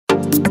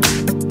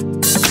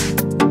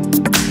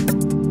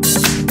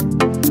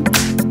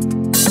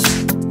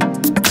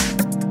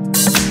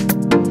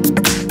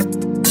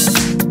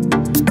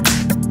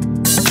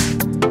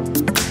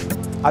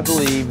I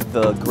believe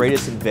the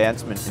greatest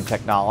advancement in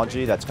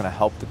technology that's going to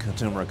help the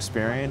consumer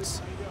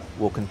experience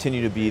will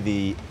continue to be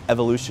the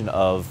evolution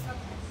of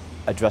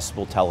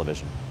addressable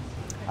television.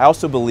 I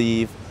also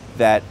believe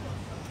that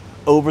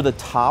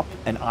over-the-top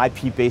and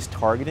IP-based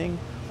targeting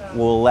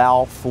will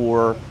allow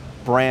for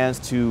brands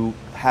to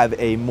have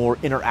a more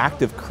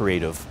interactive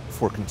creative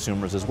for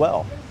consumers as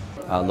well.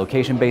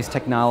 Location-based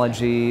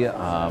technology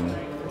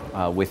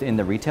within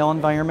the retail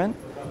environment,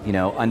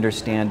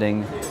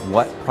 understanding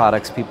what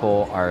products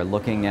people are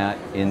looking at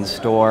in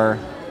store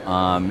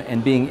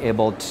and being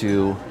able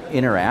to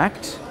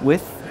interact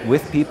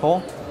with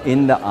people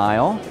in the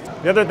aisle.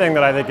 The other thing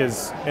that I think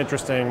is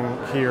interesting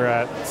here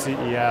at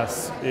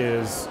CES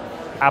is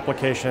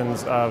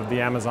applications of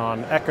the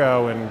Amazon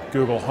Echo and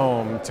Google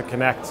Home to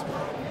connect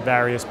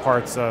various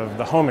parts of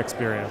the home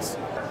experience.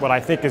 What I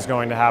think is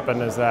going to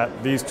happen is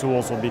that these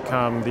tools will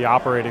become the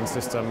operating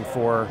system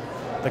for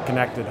the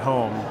connected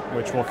home,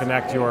 which will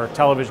connect your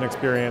television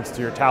experience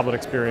to your tablet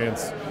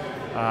experience,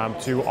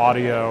 to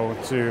audio,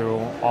 to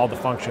all the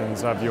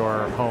functions of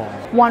your home.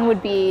 One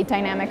would be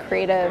dynamic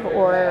creative,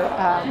 or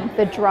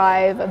the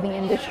drive of the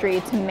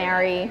industry to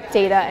marry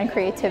data and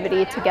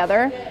creativity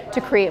together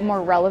to create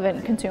more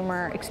relevant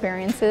consumer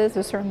experiences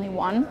is certainly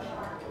one.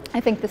 I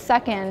think the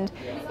second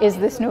is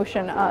this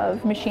notion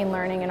of machine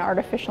learning and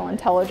artificial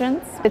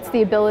intelligence. It's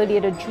the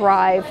ability to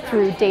drive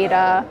through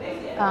data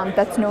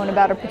that's known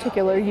about a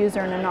particular user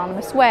in an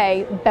anonymous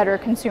way, better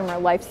consumer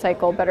life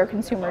cycle, better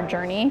consumer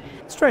journey.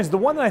 It's strange. The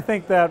one that I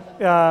think that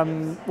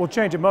will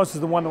change it most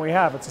is the one that we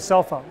have. It's a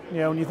cell phone.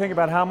 When you think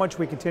about how much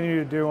we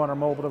continue to do on our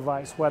mobile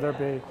device, whether it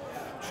be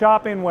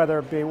shopping, whether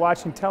it be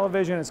watching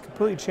television, it's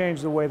completely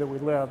changed the way that we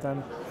live.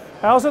 And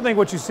I also think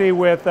what you see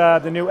with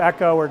the new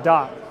Echo or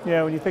Dot,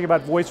 when you think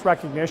about voice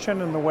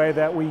recognition and the way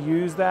that we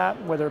use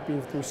that, whether it be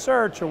through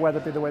search or whether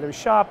it be the way that we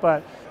shop,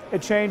 but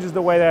it changes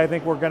the way that I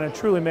think we're going to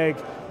truly make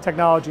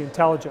technology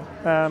intelligent.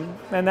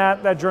 And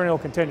that journey will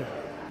continue.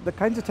 The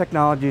kinds of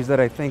technologies that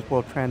I think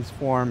will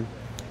transform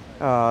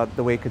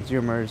the way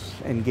consumers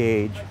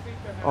engage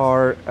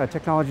are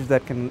technologies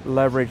that can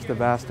leverage the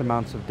vast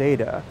amounts of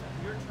data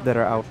that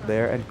are out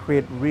there and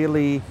create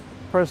really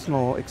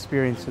personal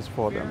experiences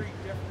for them.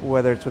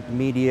 Whether it's with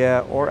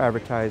media or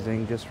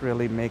advertising, just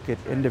really make it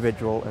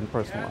individual and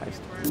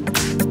personalized.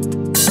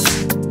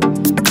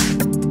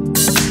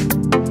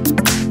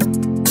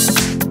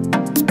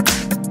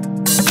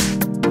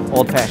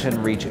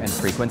 Old-fashioned reach and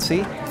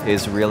frequency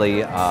is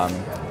really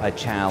a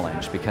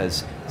challenge,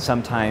 because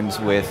sometimes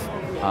with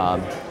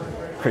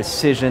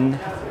precision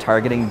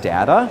targeting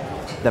data,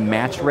 the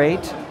match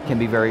rate can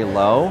be very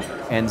low,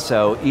 and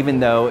so even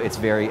though it's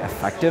very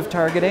effective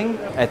targeting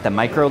at the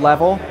micro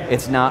level,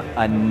 it's not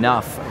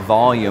enough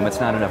volume, it's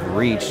not enough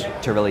reach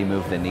to really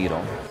move the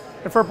needle.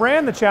 And for a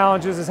brand, the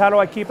challenge is how do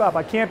I keep up?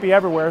 I can't be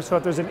everywhere, so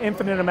if there's an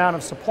infinite amount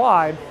of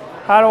supply,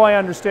 how do I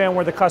understand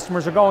where the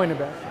customers are going to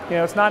be?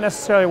 It's not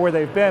necessarily where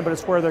they've been, but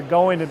it's where they're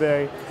going to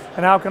be,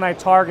 and how can I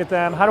target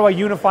them? How do I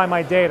unify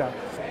my data?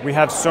 We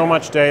have so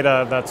much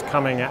data that's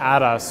coming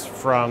at us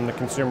from the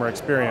consumer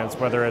experience,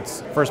 whether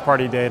it's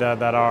first-party data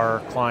that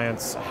our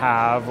clients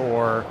have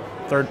or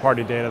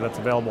third-party data that's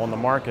available in the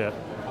market.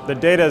 The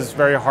data is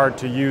very hard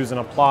to use and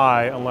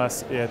apply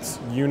unless it's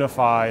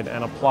unified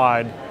and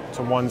applied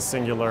to one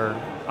singular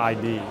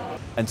ID.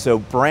 And so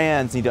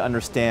brands need to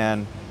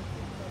understand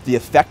the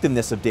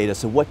effectiveness of data,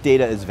 so what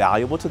data is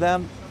valuable to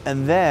them,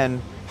 and then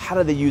how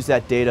do they use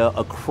that data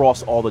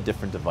across all the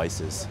different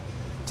devices.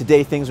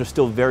 Today things are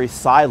still very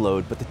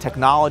siloed, but the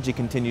technology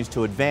continues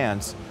to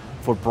advance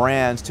for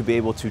brands to be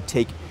able to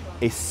take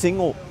a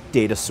single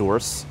data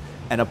source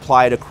and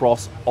apply it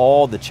across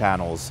all the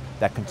channels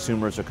that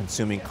consumers are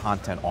consuming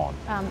content on.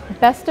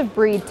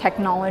 Best-of-breed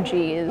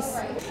technologies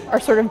are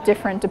sort of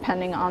different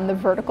depending on the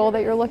vertical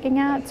that you're looking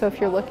at. So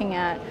if you're looking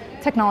at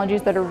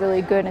technologies that are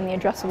really good in the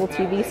addressable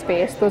TV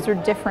space, those are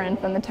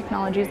different than the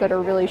technologies that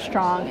are really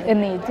strong in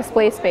the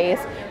display space,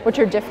 which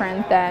are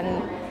different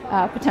than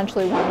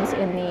potentially ones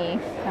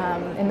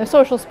in the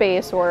social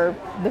space or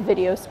the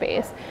video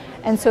space.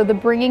 And so the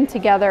bringing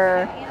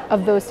together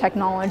of those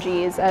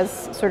technologies as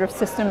sort of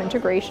system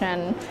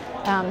integration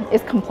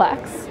is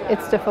complex,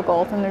 it's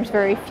difficult, and there's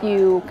very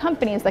few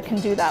companies that can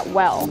do that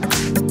well.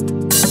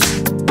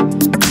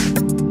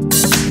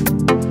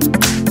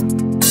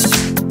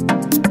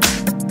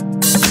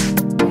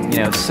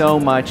 So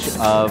much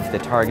of the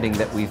targeting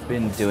that we've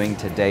been doing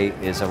to date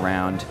is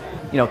around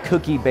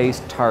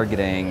cookie-based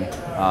targeting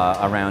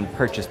around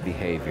purchase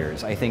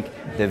behaviors. I think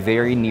the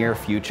very near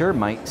future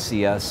might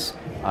see us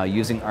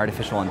using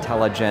artificial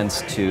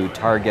intelligence to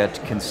target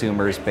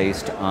consumers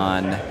based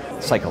on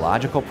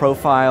psychological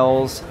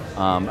profiles,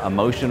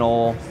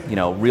 emotional,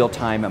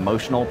 real-time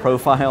emotional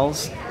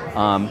profiles,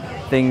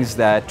 things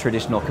that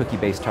traditional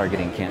cookie-based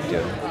targeting can't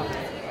do.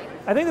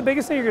 I think the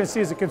biggest thing you're going to see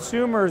is the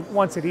consumer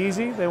wants it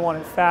easy, they want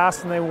it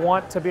fast, and they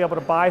want to be able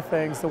to buy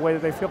things the way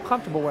that they feel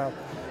comfortable with.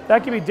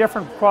 that can be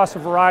different across a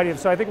variety of,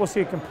 so I think we'll see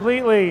a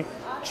completely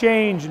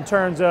change in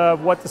terms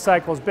of what the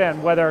cycle has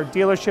been, whether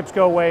dealerships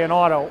go away in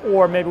auto,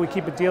 or maybe we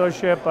keep a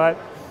dealership, but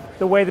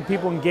the way that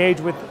people engage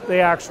with the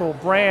actual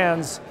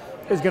brands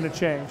is going to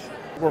change.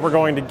 What we're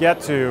going to get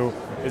to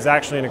is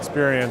actually an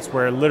experience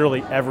where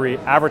literally every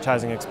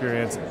advertising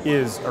experience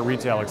is a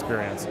retail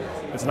experience.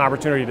 It's an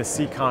opportunity to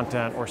see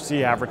content or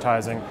see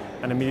advertising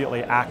and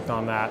immediately act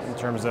on that in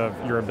terms of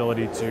your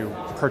ability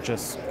to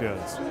purchase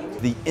goods.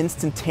 The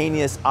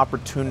instantaneous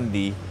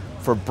opportunity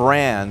for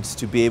brands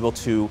to be able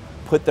to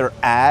put their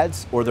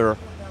ads or their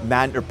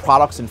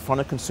products in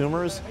front of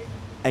consumers,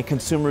 and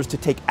consumers to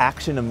take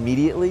action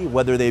immediately,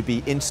 whether they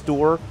be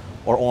in-store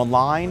or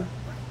online,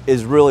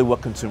 is really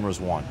what consumers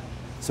want.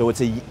 So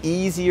it's an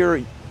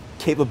easier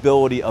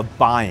capability of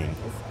buying.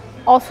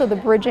 Also, the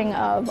bridging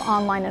of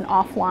online and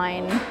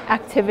offline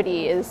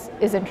activity is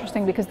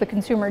interesting, because the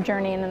consumer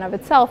journey in and of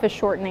itself is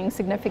shortening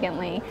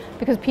significantly,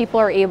 because people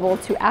are able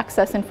to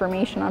access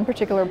information on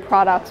particular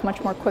products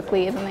much more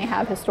quickly than they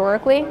have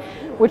historically,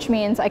 which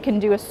means I can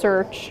do a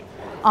search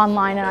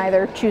online and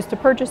either choose to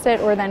purchase it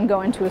or then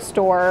go into a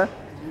store,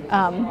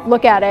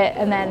 look at it,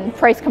 and then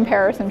price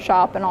comparison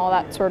shop and all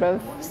that sort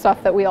of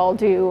stuff that we all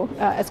do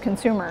as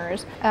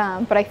consumers.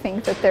 But I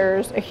think that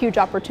there's a huge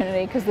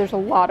opportunity, because there's a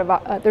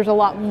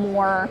lot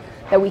more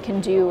that we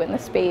can do in the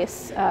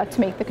space to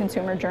make the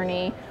consumer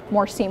journey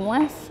more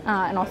seamless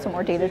and also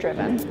more data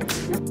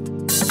driven.